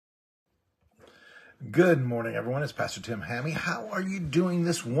Good morning, everyone. It's Pastor Tim Hammy. How are you doing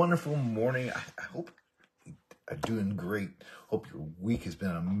this wonderful morning? I hope you are doing great. Hope your week has been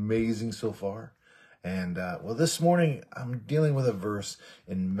amazing so far. And well, this morning I'm dealing with a verse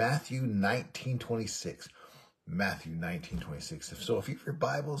in Matthew 19:26. Matthew 19:26. So if you have your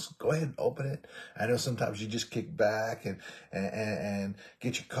Bibles, go ahead and open it. I know sometimes you just kick back and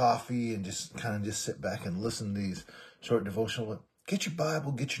get your coffee and just kind of just sit back and listen to these short devotional. Get your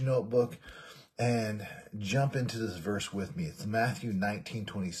Bible, get your notebook, and jump into this verse with me. It's Matthew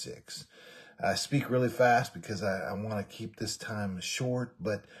 19:26. I speak really fast because I want to keep this time short,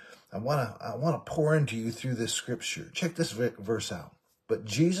 but I want to pour into you through this scripture. Check this verse out. But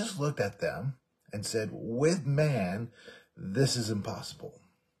Jesus looked at them and said, with man, this is impossible.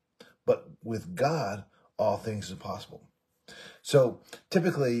 But with God, all things are possible. So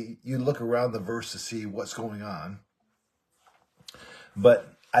typically you look around the verse to see what's going on, but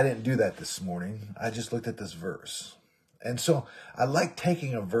I didn't do that this morning. I just looked at this verse. And so I like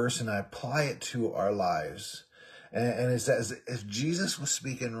taking a verse and I apply it to our lives. And it's as if Jesus was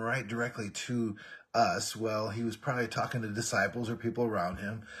speaking right directly to us. Well, he was probably talking to disciples or people around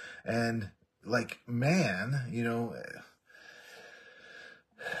him. And like man,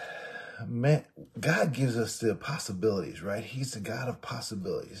 man, God gives us the possibilities, right? He's the God of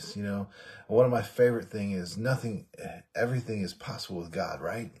possibilities. One of my favorite things is everything is possible with God,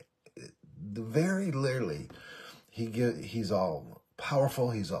 right? Very literally, he's all powerful.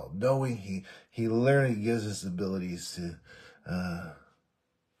 He's all knowing. He literally gives us abilities to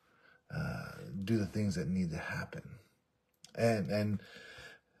do the things that need to happen. And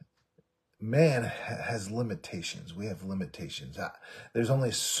man has limitations. We have limitations. There's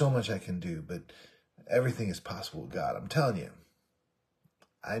only so much I can do, but everything is possible with God. I'm telling you,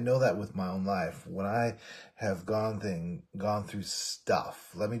 I know that with my own life. When I have gone through stuff,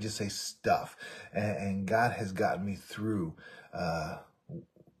 let me just say stuff, and God has gotten me through.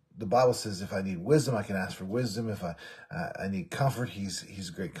 The Bible says if I need wisdom, I can ask for wisdom. If I need comfort, he's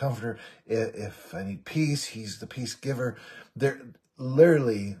a great comforter. If I need peace, he's the peace giver. There,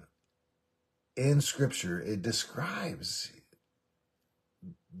 literally, in Scripture, it describes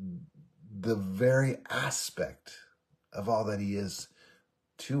the very aspect of all that he is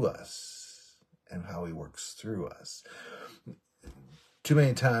to us and how he works through us. Too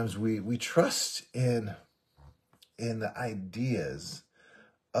many times we trust in the ideas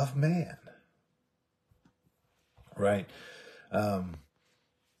of man, right?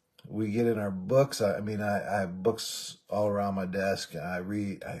 We get in our books. I have books all around my desk. I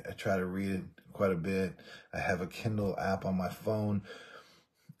read. I try to read it quite a bit. I have a Kindle app on my phone,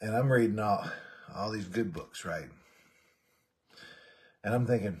 and I'm reading all these good books, right? And I'm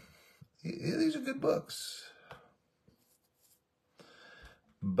thinking, these are good books.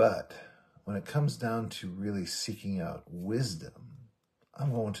 But when it comes down to really seeking out wisdom,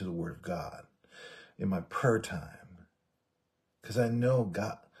 I'm going to the Word of God in my prayer time, because I know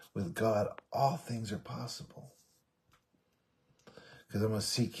with God, all things are possible. Because I'm going to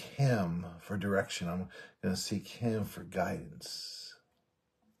seek him for direction. I'm going to seek him for guidance.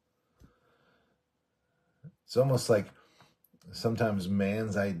 It's almost like sometimes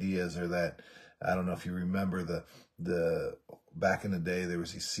man's ideas are that, I don't know if you remember the back in the day, there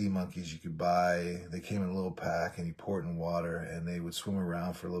was these sea monkeys you could buy. They came in a little pack and you pour it in water and they would swim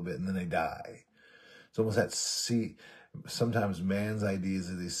around for a little bit and then they die. It's almost that sometimes man's ideas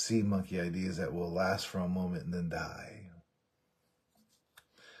are these sea monkey ideas that will last for a moment and then die.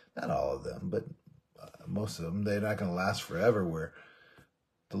 Not all of them, but most of them, they're not going to last forever, where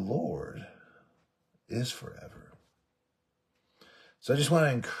the Lord is forever. So I just want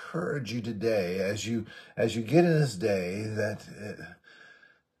to encourage you today, as you get in this day, that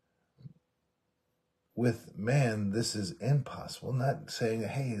with man, this is impossible. Not saying,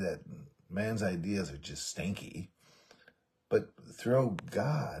 hey, that man's ideas are just stinky, but throw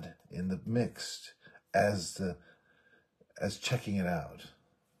God in the mix as checking it out,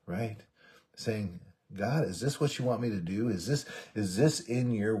 right? Saying, God, is this what you want me to do? Is this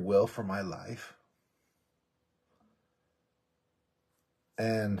in your will for my life?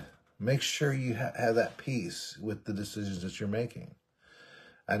 And make sure you have that peace with the decisions that you're making.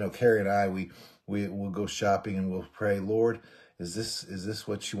 I know Carrie and I, we'll go shopping and we'll pray, Lord, is this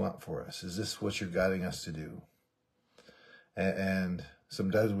what you want for us? Is this what you're guiding us to do? And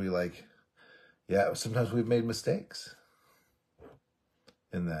sometimes sometimes we've made mistakes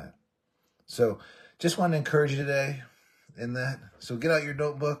in that. So just want to encourage you today in that. So get out your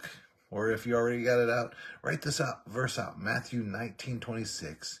notebook, or if you already got it out, write this verse out, Matthew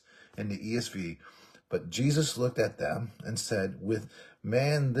 19:26 in the ESV. But Jesus looked at them and said, with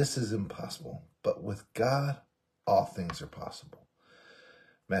Man, this is impossible, but with God, all things are possible.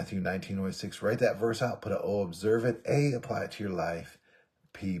 Matthew 19:6. Write that verse out. Put a O, observe it. A, apply it to your life.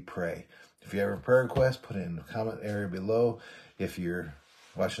 P, pray. If you have a prayer request, put it in the comment area below. If you're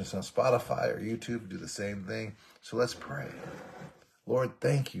watching this on Spotify or YouTube, do the same thing. So let's pray. Lord,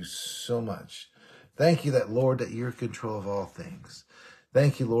 thank you so much. Thank you that, Lord, that you're in control of all things.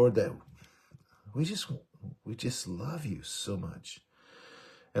 Thank you, Lord, that we just love you so much.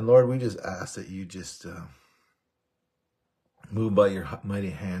 And Lord, we just ask that you just move by your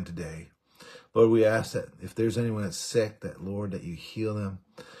mighty hand today. Lord, we ask that if there's anyone that's sick, that, Lord, that you heal them.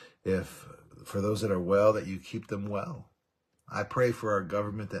 If for those that are well, that you keep them well. I pray for our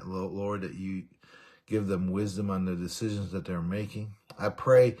government that, Lord, that you give them wisdom on the decisions that they're making. I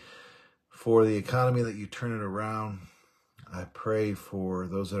pray for the economy that you turn it around. I pray for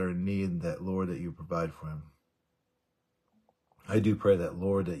those that are in need, that, Lord, that you provide for them. I do pray that,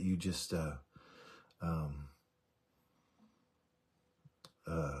 Lord, that you just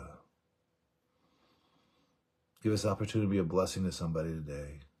give us the opportunity to be a blessing to somebody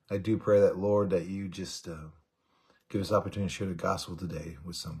today. I do pray that, Lord, that you just give us the opportunity to share the gospel today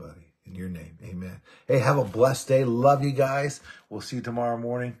with somebody. In your name, amen. Hey, have a blessed day. Love you guys. We'll see you tomorrow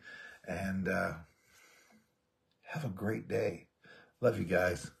morning. And have a great day. Love you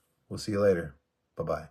guys. We'll see you later. Bye-bye.